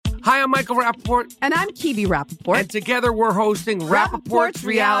Hi, I'm Michael Rappaport. And I'm Kibi Rappaport. And together we're hosting Rappaport's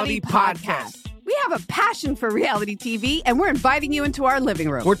Reality Podcast. We have a passion for reality TV, and we're inviting you into our living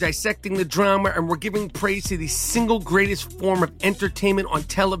room. We're dissecting the drama, and we're giving praise to the single greatest form of entertainment on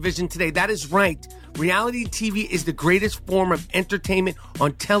television today. That is right. Reality TV is the greatest form of entertainment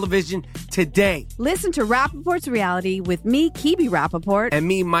on television today. Listen to Rappaport's Reality with me, Kibi Rappaport. And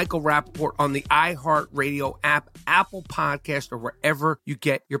me, Michael Rappaport, on the iHeartRadio app, Apple Podcast, or wherever you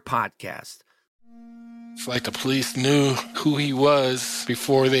get your podcast. It's like the police knew who he was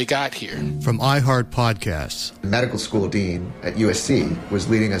before they got here. From iHeart Podcasts. The medical school dean at USC was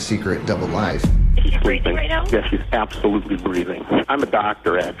leading a secret double life. He's breathing right now? Yes, he's absolutely breathing. I'm a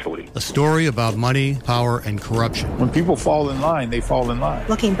doctor, actually. A story about money, power, and corruption. When people fall in line, they fall in line.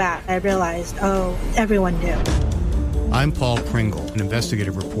 Looking back, I realized, everyone knew. I'm Paul Pringle, an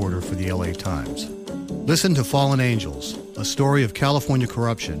investigative reporter for the LA Times. Listen to Fallen Angels, a story of California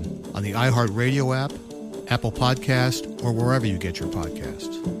corruption on the iHeartRadio app, Apple Podcast, or wherever you get your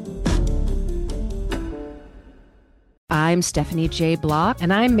podcasts. I'm Stephanie J. Block.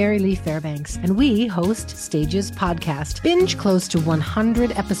 And I'm Mary Lee Fairbanks. And we host Stages Podcast. Binge close to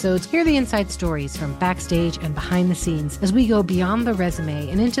 100 episodes. Hear the inside stories from backstage and behind the scenes as we go beyond the resume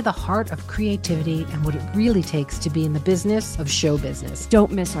and into the heart of creativity and what it really takes to be in the business of show business.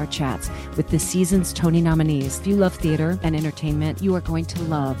 Don't miss our chats with this season's Tony nominees. If you love theater and entertainment, you are going to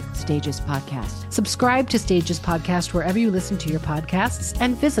love Stages Podcast. Subscribe to Stages Podcast wherever you listen to your podcasts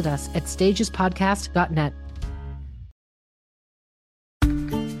and visit us at stagespodcast.net.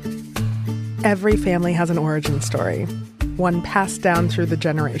 Every family has an origin story, one passed down through the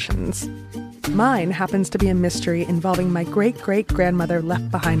generations. Mine happens to be a mystery involving my great-great-grandmother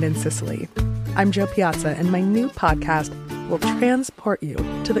left behind in Sicily. I'm Jo Piazza, and my new podcast will transport you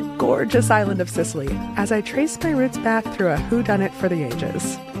to the gorgeous island of Sicily as I trace my roots back through a whodunit for the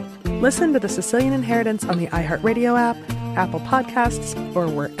ages. Listen to The Sicilian Inheritance on the iHeartRadio app, Apple Podcasts, or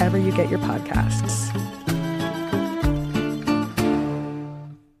wherever you get your podcasts.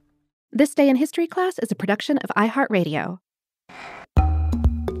 This Day in History Class is a production of iHeartRadio.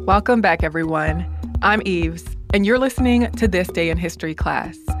 Welcome back, everyone. I'm Eves, and you're listening to This Day in History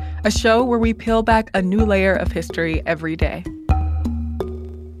Class, a show where we peel back a new layer of history every day.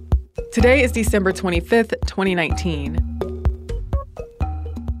 Today is December 25th, 2019.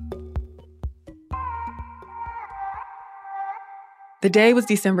 The day was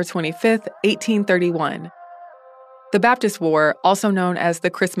December 25th, 1831. The Baptist War, also known as the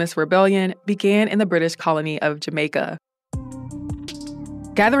Christmas Rebellion, began in the British colony of Jamaica.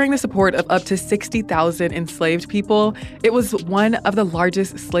 Gathering the support of up to 60,000 enslaved people, it was one of the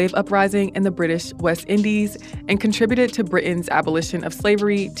largest slave uprisings in the British West Indies and contributed to Britain's abolition of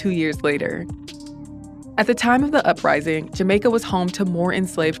slavery 2 years later. At the time of the uprising, Jamaica was home to more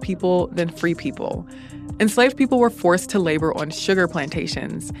enslaved people than free people. Enslaved people were forced to labor on sugar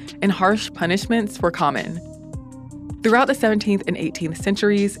plantations, and harsh punishments were common. Throughout the 17th and 18th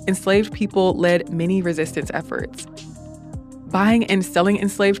centuries, enslaved people led many resistance efforts. Buying and selling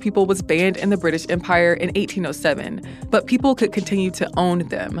enslaved people was banned in the British Empire in 1807, but people could continue to own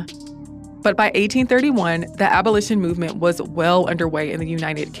them. But by 1831, the abolition movement was well underway in the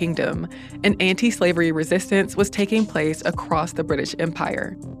United Kingdom, and anti-slavery resistance was taking place across the British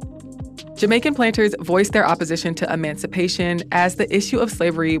Empire. Jamaican planters voiced their opposition to emancipation as the issue of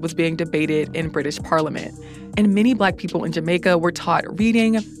slavery was being debated in British Parliament, and many Black people in Jamaica were taught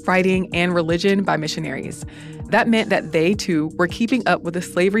reading, writing, and religion by missionaries. That meant that they, too, were keeping up with the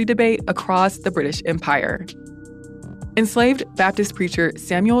slavery debate across the British Empire. Enslaved Baptist preacher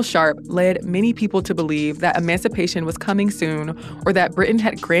Samuel Sharp led many people to believe that emancipation was coming soon or that Britain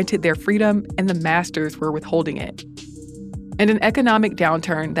had granted their freedom and the masters were withholding it. And an economic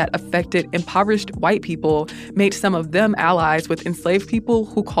downturn that affected impoverished white people made some of them allies with enslaved people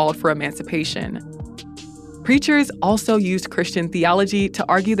who called for emancipation. Preachers also used Christian theology to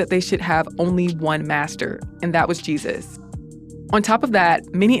argue that they should have only one master, and that was Jesus. On top of that,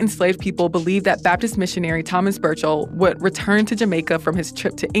 many enslaved people believed that Baptist missionary Thomas Burchell would return to Jamaica from his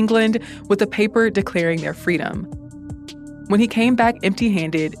trip to England with a paper declaring their freedom. When he came back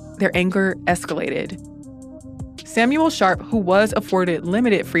empty-handed, their anger escalated. Samuel Sharp, who was afforded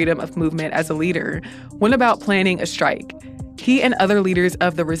limited freedom of movement as a leader, went about planning a strike. He and other leaders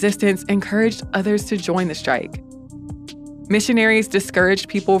of the resistance encouraged others to join the strike. Missionaries discouraged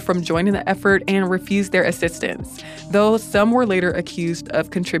people from joining the effort and refused their assistance, though some were later accused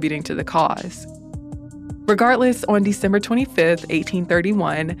of contributing to the cause. Regardless, on December 25th,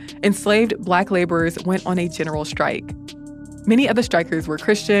 1831, enslaved Black laborers went on a general strike. Many of the strikers were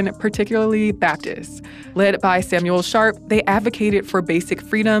Christian, particularly Baptists. Led by Samuel Sharp, they advocated for basic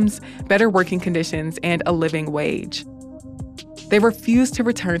freedoms, better working conditions, and a living wage. They refused to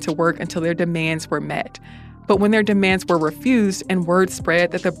return to work until their demands were met. But when their demands were refused and word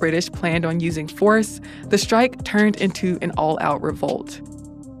spread that the British planned on using force, the strike turned into an all-out revolt.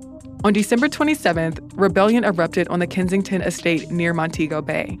 On December 27th, rebellion erupted on the Kensington estate near Montego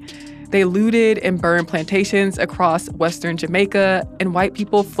Bay. They looted and burned plantations across western Jamaica, and white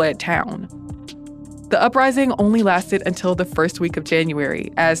people fled town. The uprising only lasted until the first week of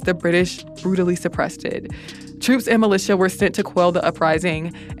January, as the British brutally suppressed it. Troops and militia were sent to quell the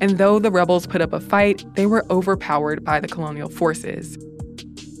uprising, and though the rebels put up a fight, they were overpowered by the colonial forces.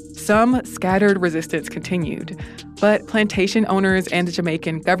 Some scattered resistance continued, but plantation owners and the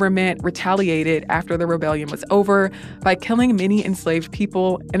Jamaican government retaliated after the rebellion was over by killing many enslaved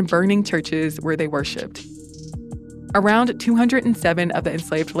people and burning churches where they worshipped. Around 207 of the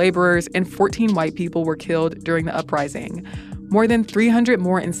enslaved laborers and 14 white people were killed during the uprising. More than 300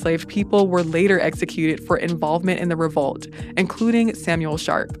 more enslaved people were later executed for involvement in the revolt, including Samuel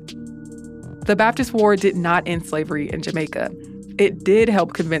Sharp. The Baptist War did not end slavery in Jamaica. It did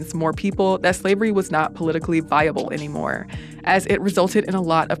help convince more people that slavery was not politically viable anymore, as it resulted in a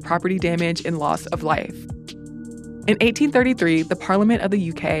lot of property damage and loss of life. In 1833, the Parliament of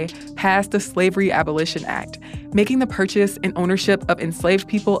the UK passed the Slavery Abolition Act, making the purchase and ownership of enslaved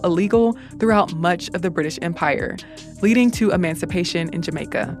people illegal throughout much of the British Empire, leading to emancipation in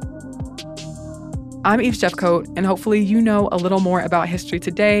Jamaica. I'm Eve Jeffcoat, and hopefully you know a little more about history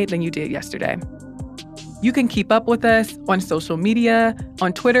today than you did yesterday. You can keep up with us on social media,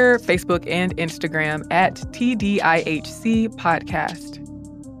 on Twitter, Facebook, and Instagram at TDIHC Podcast.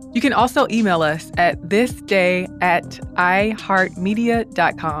 You can also email us at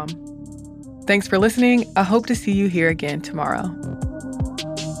thisday@iheartmedia.com. Thanks for listening. I hope to see you here again tomorrow.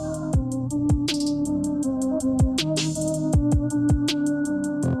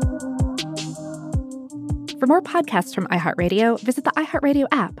 For more podcasts from iHeartRadio, visit the iHeartRadio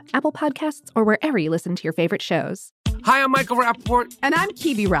app, Apple Podcasts, or wherever you listen to your favorite shows. Hi, I'm Michael Rappaport. And I'm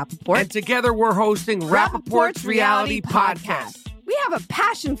Kibi Rappaport. And together we're hosting Rappaport's Reality Podcast. We have a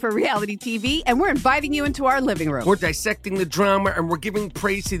passion for reality TV, and we're inviting you into our living room. We're dissecting the drama, and we're giving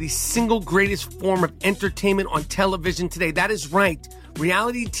praise to the single greatest form of entertainment on television today. That is right.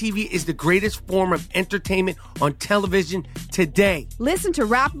 Reality TV is the greatest form of entertainment on television today. Listen to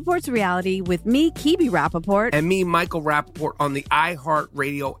Rappaport's Reality with me, Kibi Rappaport. And me, Michael Rappaport, on the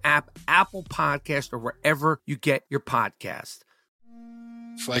iHeartRadio app, Apple Podcast, or wherever you get your podcast.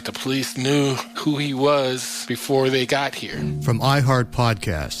 It's like the police knew who he was before they got here. From iHeart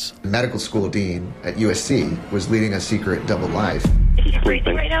Podcasts. The medical school dean at USC was leading a secret double life. She's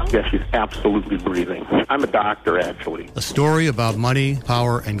breathing right now? Yes, she's absolutely breathing. I'm a doctor, actually. A story about money,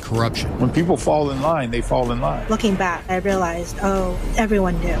 power, and corruption. When people fall in line, they fall in line. Looking back, I realized,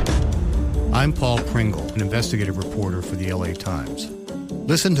 everyone knew. I'm Paul Pringle, an investigative reporter for the LA Times.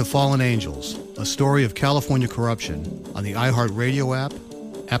 Listen to Fallen Angels, a story of California corruption on the iHeartRadio app,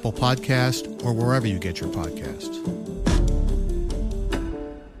 Apple Podcast, or wherever you get your podcasts.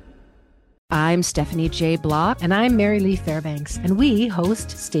 I'm Stephanie J. Block. And I'm Mary Lee Fairbanks, and we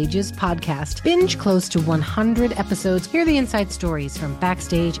host Stages Podcast. Binge close to 100 episodes. Hear the inside stories from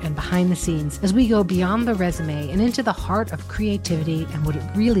backstage and behind the scenes as we go beyond the resume and into the heart of creativity and what it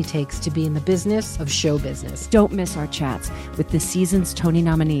really takes to be in the business of show business. Don't miss our chats with this season's Tony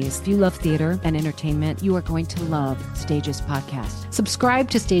nominees. If you love theater and entertainment, you are going to love Stages Podcast. Subscribe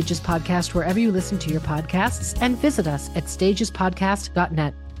to Stages Podcast wherever you listen to your podcasts and visit us at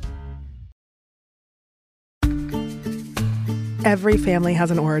stagespodcast.net. Every family has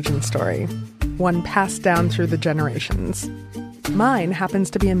an origin story, one passed down through the generations. Mine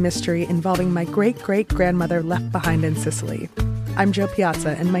happens to be a mystery involving my great-great-grandmother left behind in Sicily. I'm Jo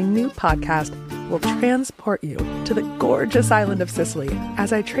Piazza, and my new podcast will transport you to the gorgeous island of Sicily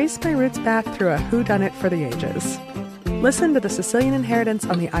as I trace my roots back through a whodunit for the ages. Listen to The Sicilian Inheritance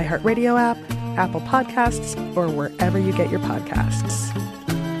on the iHeartRadio app, Apple Podcasts, or wherever you get your podcasts.